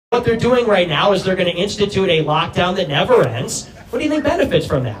What they're doing right now is they're going to institute a lockdown that never ends. What do you think benefits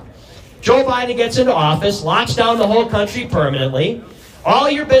from that? Joe Biden gets into office, locks down the whole country permanently.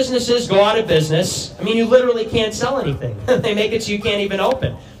 All your businesses go out of business. I mean, you literally can't sell anything. They make it so you can't even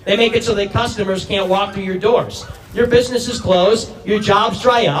open. They make it so that customers can't walk through your doors. Your business is closed. Your jobs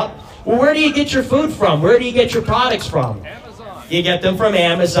dry up. Well, where do you get your food from? Where do you get your products from? Amazon. You get them from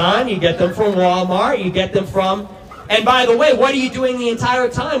Amazon. You get them from Walmart. You get them from... And by the way, what are you doing the entire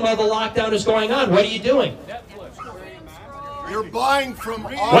time while the lockdown is going on? What are you doing? You're buying from...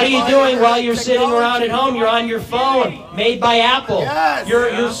 What are you doing while you're sitting around at home? You're on your phone, made by Apple. Yes.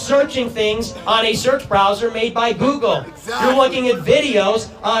 You're searching things on a search browser made by Google. Exactly. You're looking at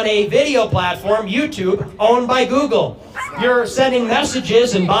videos on a video platform, YouTube, owned by Google. You're sending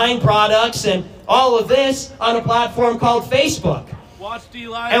messages and buying products and all of this on a platform called Facebook.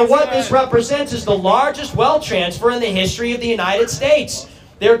 And what this represents is the largest wealth transfer in the history of the United States.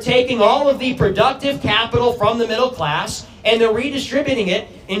 They're taking all of the productive capital from the middle class and they're redistributing it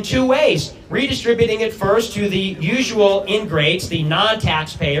in two ways. Redistributing it first to the usual ingrates, the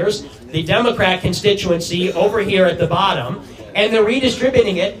non-taxpayers, the Democrat constituency over here at the bottom, and they're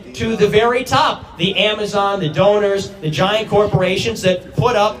redistributing it to the very top, the Amazon, the donors, the giant corporations that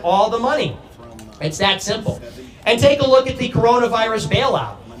put up all the money. It's that simple. And take a look at the coronavirus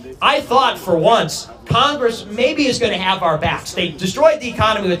bailout. I thought for once Congress maybe is going to have our backs. They destroyed the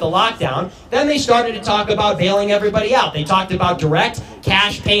economy with the lockdown. Then they started to talk about bailing everybody out. They talked about direct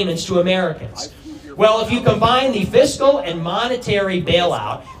cash payments to Americans. Well, if you combine the fiscal and monetary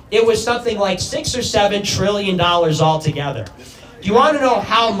bailout, it was something like $6 or $7 trillion altogether. Do you want to know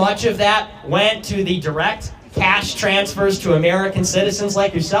how much of that went to the direct cash transfers to American citizens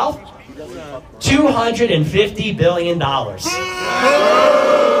like yourself? $250 billion.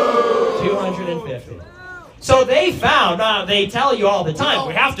 250. So they found, they tell you all the time,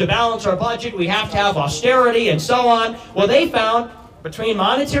 we have to balance our budget, we have to have austerity and so on. Well, they found, between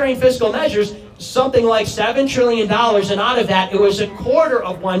monetary and fiscal measures, something like $7 trillion, and out of that, it was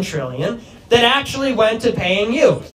 $250 billion that actually went to paying you.